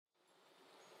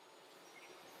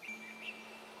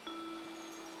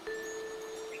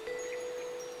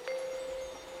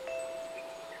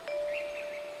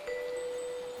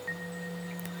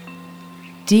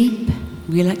Deep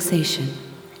relaxation.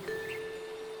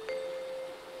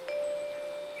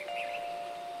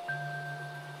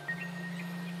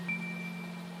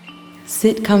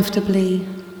 Sit comfortably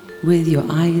with your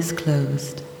eyes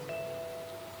closed.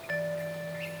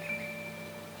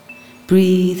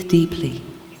 Breathe deeply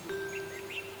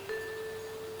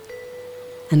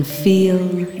and feel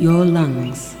your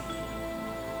lungs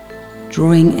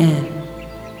drawing air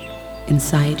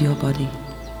inside your body.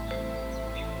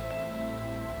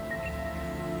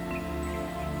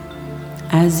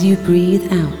 As you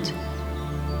breathe out,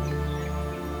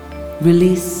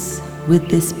 release with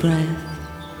this breath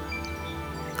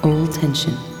all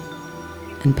tension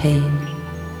and pain.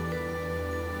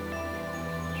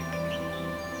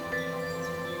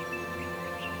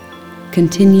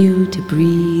 Continue to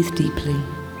breathe deeply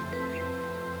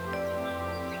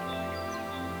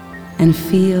and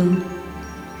feel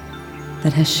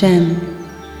that Hashem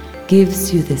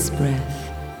gives you this breath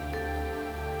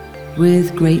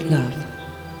with great love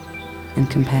and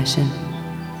compassion.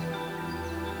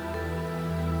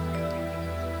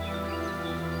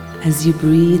 As you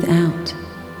breathe out,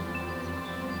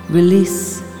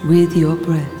 release with your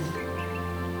breath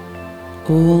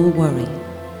all worry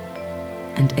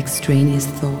and extraneous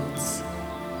thoughts.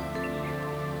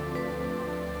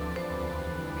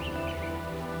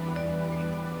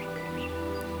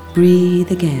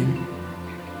 Breathe again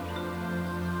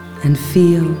and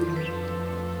feel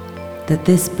that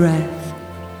this breath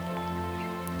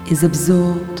is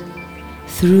absorbed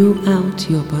throughout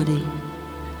your body,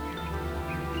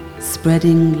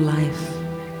 spreading life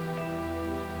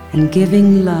and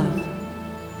giving love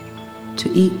to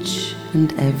each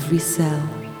and every cell.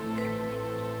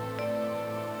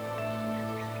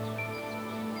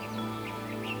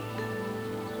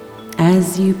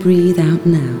 As you breathe out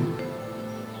now,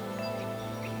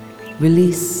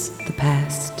 release the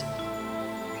past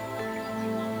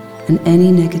and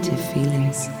any negative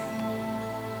feelings.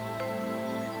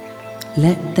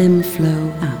 Let them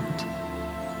flow out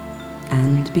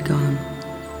and be gone.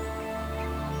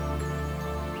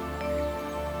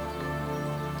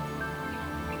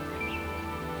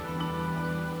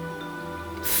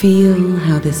 Feel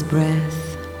how this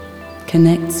breath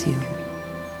connects you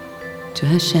to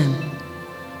Hashem,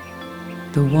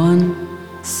 the one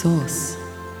source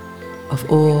of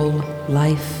all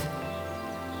life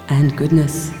and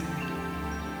goodness.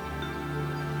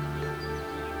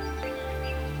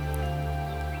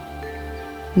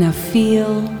 Now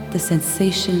feel the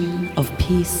sensation of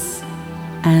peace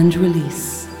and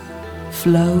release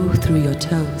flow through your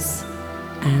toes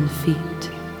and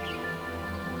feet.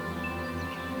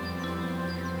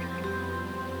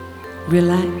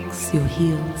 Relax your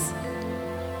heels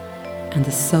and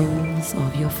the soles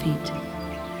of your feet.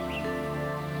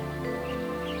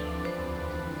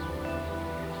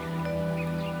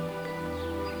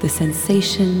 The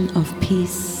sensation of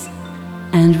peace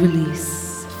and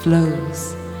release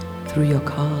flows through your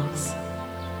calves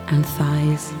and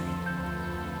thighs.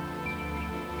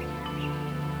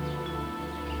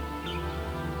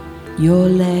 Your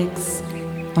legs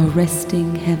are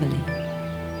resting heavily,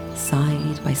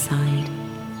 side by side.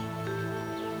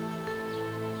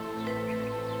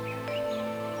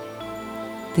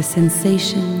 The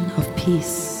sensation of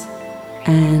peace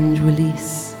and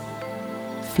release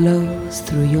flows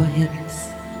through your hips.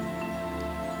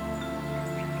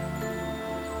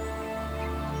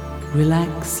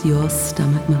 Relax your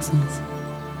stomach muscles.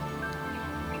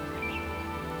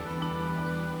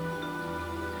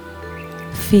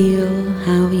 Feel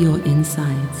how your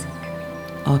insides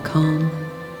are calm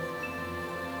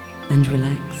and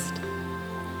relaxed.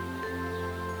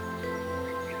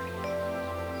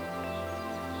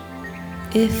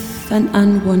 If an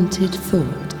unwanted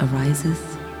thought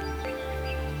arises,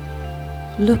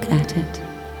 look at it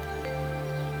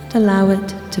and allow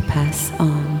it to pass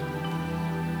on.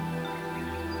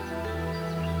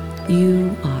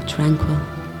 You are tranquil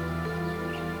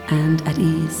and at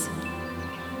ease.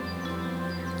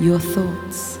 Your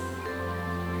thoughts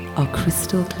are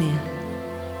crystal clear.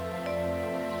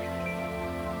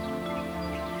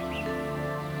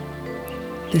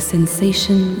 The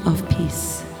sensation of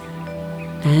peace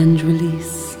and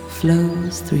release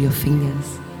flows through your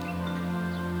fingers,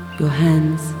 your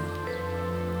hands,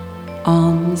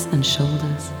 arms and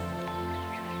shoulders.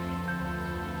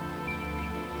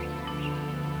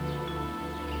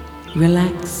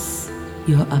 Relax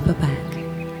your upper back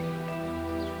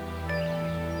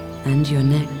and your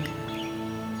neck.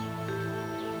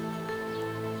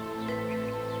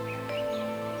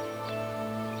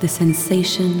 The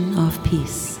sensation of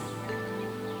peace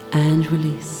and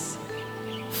release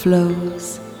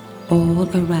flows all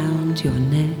around your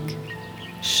neck,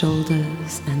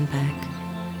 shoulders and back.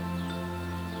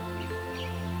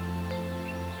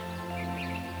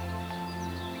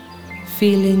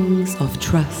 Feelings of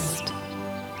trust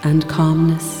and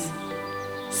calmness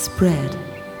spread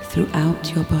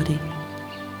throughout your body.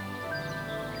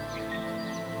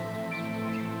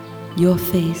 Your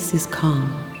face is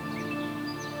calm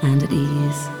and at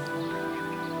ease.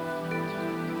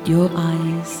 Your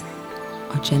eyes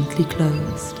are gently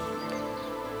closed.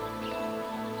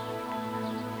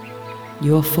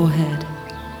 Your forehead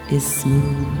is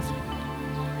smooth.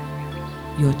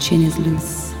 Your chin is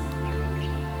loose.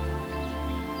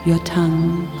 Your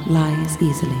tongue lies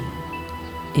easily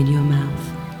in your mouth.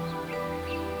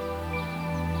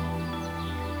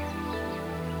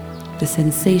 The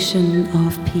sensation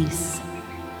of peace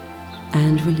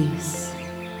and release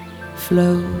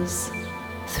flows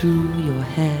through your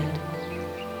head.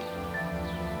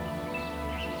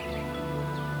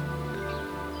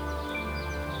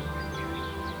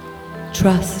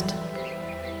 Trust,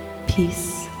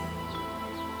 peace,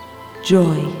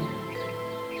 joy,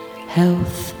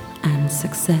 health and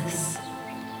success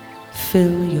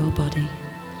fill your body.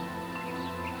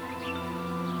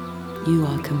 You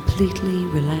are completely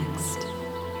relaxed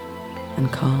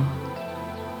and calm.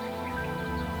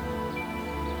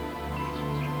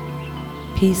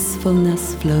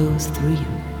 Peacefulness flows through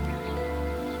you,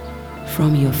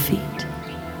 from your feet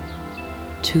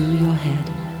to your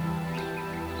head.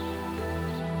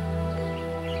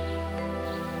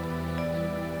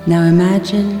 Now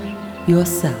imagine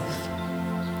yourself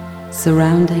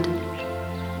surrounded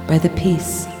by the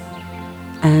peace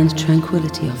and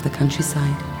tranquility of the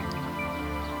countryside.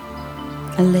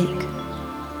 A lake,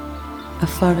 a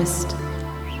forest,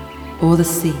 or the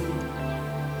sea,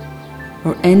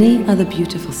 or any other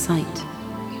beautiful sight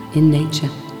in nature.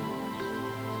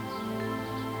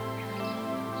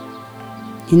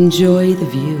 Enjoy the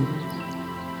view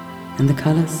and the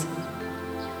colors.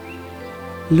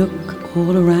 Look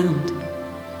all around.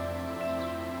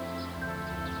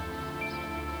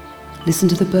 Listen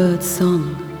to the birds'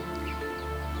 song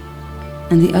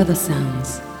and the other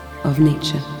sounds of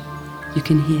nature you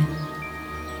can hear.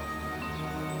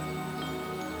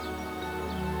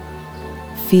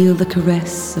 Feel the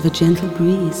caress of a gentle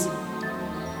breeze.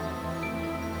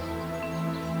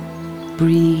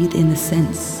 Breathe in the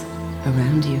scents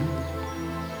around you.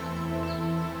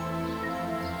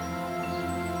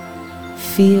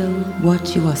 Feel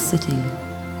what you are sitting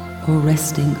or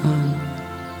resting on.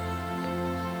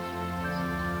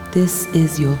 This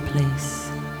is your place.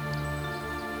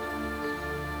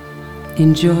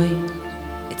 Enjoy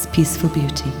its peaceful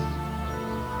beauty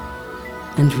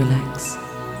and relax.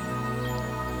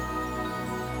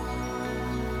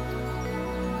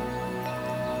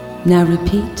 Now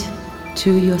repeat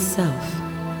to yourself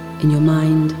in your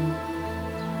mind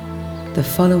the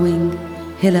following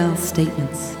Hillel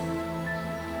Statements.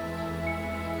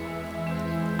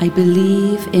 I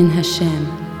believe in Hashem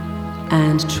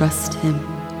and trust Him.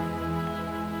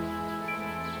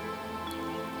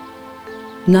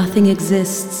 Nothing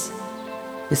exists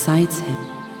besides Him.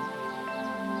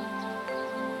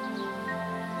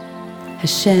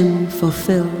 Hashem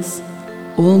fulfills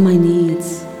all my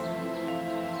needs.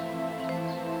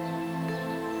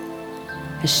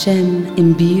 Hashem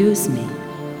imbues me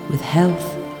with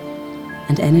health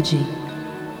and energy.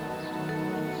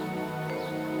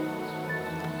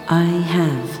 I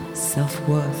have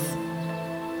self-worth.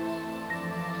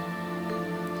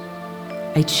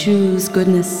 I choose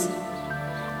goodness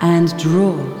and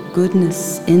draw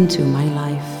goodness into my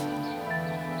life.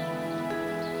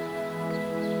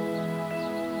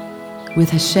 With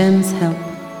Hashem's help,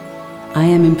 I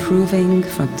am improving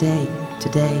from day to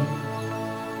day.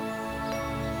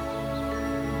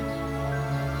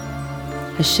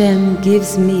 Hashem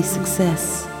gives me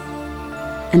success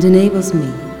and enables me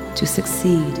to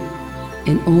succeed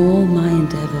in all my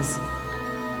endeavors.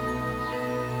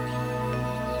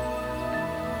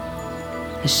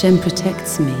 Hashem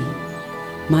protects me,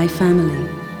 my family,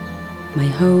 my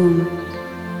home,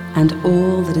 and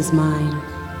all that is mine.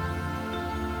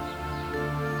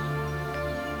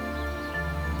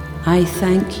 I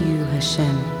thank you,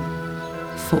 Hashem,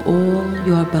 for all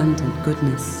your abundant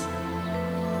goodness.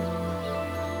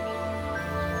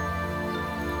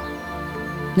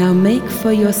 Now make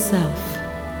for yourself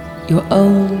your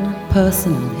own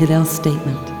personal Hillel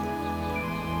statement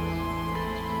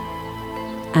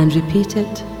and repeat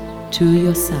it to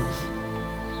yourself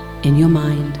in your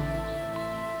mind.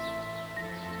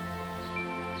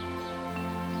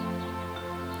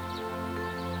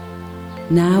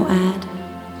 Now add,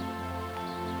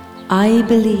 I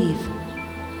believe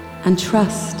and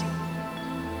trust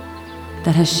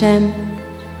that Hashem,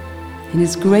 in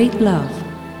His great love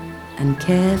and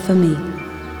care for me,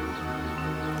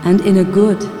 and in a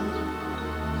good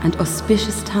and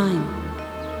auspicious time,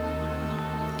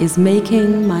 is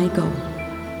making my goal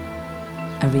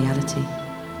a reality.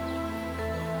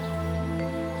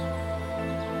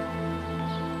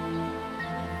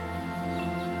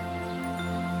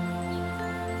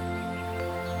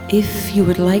 If you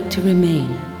would like to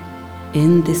remain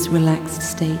in this relaxed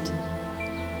state,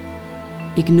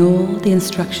 ignore the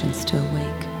instructions to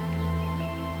awake.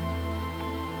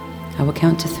 I will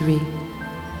count to 3.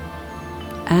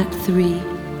 At 3,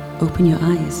 open your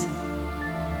eyes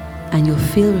and you'll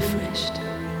feel refreshed.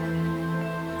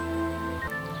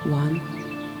 1,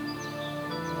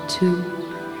 2,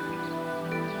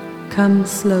 come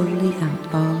slowly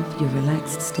out of your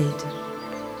relaxed state.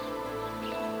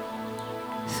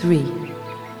 3,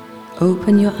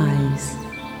 open your eyes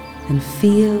and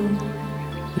feel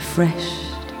refreshed